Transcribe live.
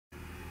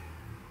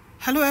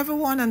Hello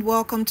everyone and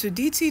welcome to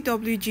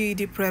DTW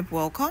GED Prep.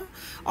 Welcome.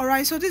 All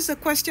right, so this is a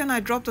question I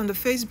dropped on the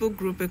Facebook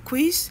group, a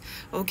quiz.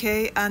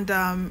 Okay, and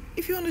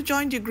if you want to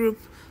join the group,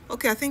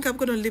 okay, I think I'm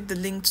going to leave the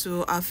link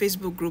to our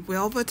Facebook group. We're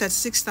over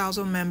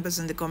 36,000 members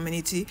in the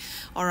community.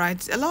 All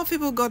right, a lot of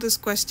people got this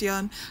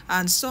question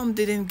and some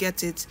didn't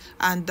get it.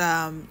 And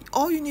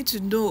all you need to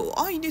know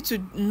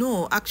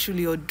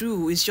actually or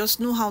do is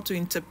just know how to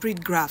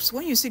interpret graphs.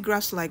 When you see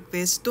graphs like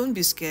this, don't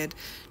be scared.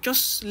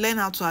 Just learn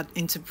how to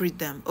interpret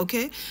them,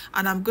 okay?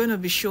 And I'm going to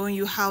be showing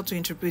you how to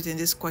interpret in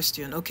this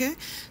question, okay?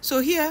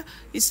 So here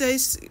it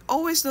says,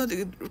 always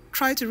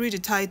try to read the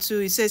title.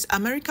 It says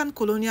American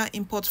colonial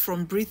import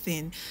from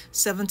Britain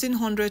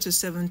 1700 to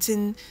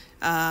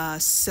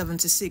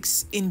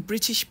 1776 in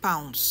British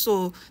pounds.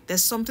 So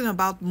there's something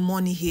about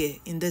money here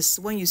in this.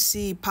 When you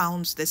see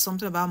pounds, there's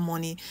something about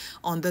money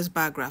on this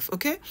bar graph,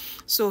 okay?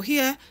 So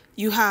here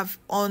you have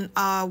on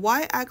our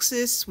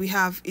y-axis, we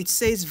have, it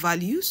says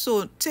value.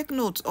 So take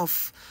note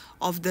of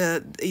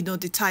the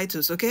the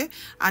titles, okay?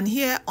 And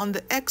here on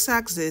the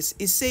x-axis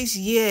it says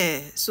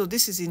year, so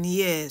this is in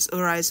years.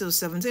 All right, so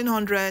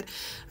 1700,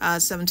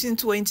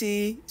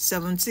 1720,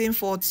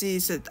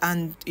 1740,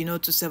 and to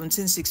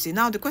 1760.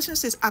 Now the question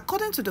says,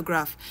 according to the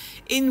graph,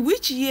 in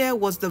which year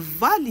was the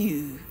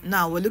value,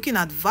 now we're looking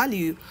at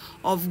value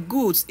of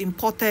goods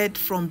imported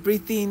from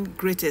Britain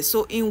greatest?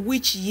 So in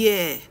which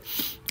year?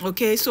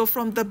 Okay, so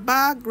from the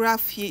bar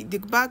graph here, the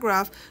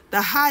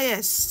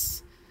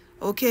highest,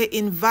 okay,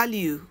 in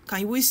value,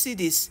 can we see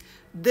this?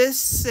 This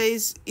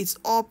says it's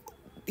up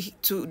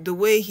to the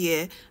way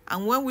here,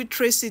 and when we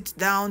trace it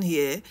down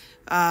here,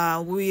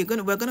 we're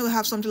gonna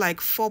have something like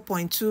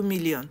 4.2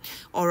 million.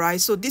 All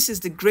right, so this is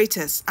the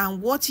greatest.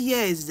 And what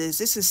year is this?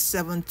 This is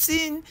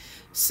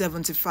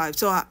 1775.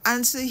 So our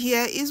answer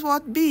here is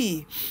what?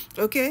 B.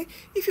 Okay,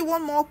 if you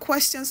want more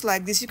questions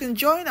like this, you can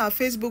join our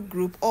Facebook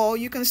group, or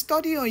you can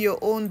study on your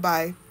own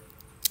by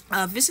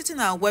visiting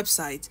our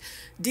website,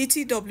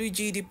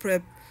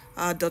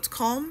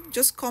 DTWGEDPrep.com.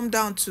 Just come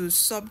down to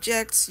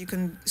subjects. You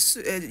can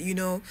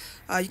you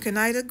can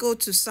either go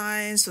to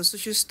science or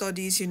social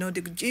studies,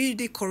 the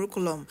GED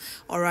curriculum.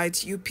 All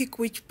right, you pick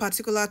which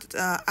particular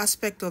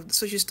aspect of the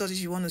social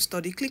studies you want to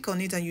study, click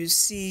on it, and you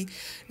see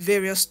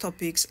various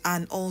topics,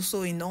 and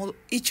also in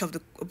each of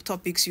the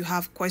topics you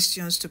have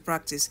questions to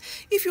practice.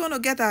 If you want to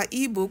get our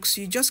ebooks,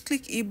 you just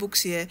click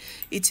ebooks here.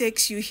 It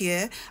takes you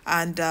here,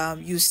 and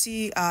you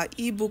see our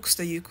ebooks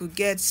that you could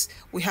get.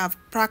 We have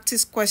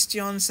practice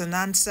questions and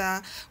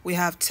answer. We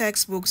have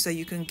textbooks that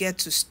you can get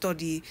to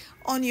study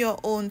on your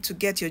own to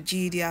get your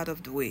GED out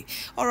of the way.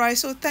 All right,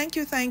 so thank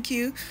you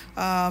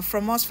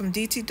from us from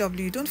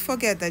DTW. Don't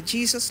forget that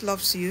Jesus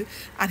loves you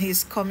and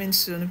he's coming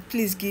soon.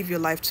 Please give your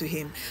life to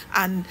him,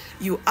 and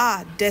you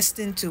are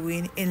destined to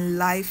win in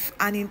life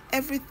and in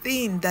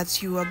everything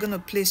that you are going to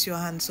place your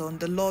hands on.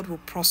 The Lord will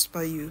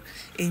prosper you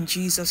in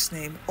Jesus'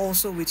 name.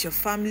 Also with your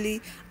family,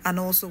 and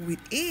also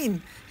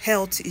within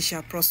health, he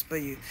shall prosper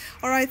you.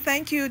 All right,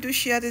 thank you. Do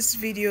share this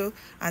video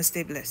and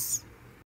stay blessed.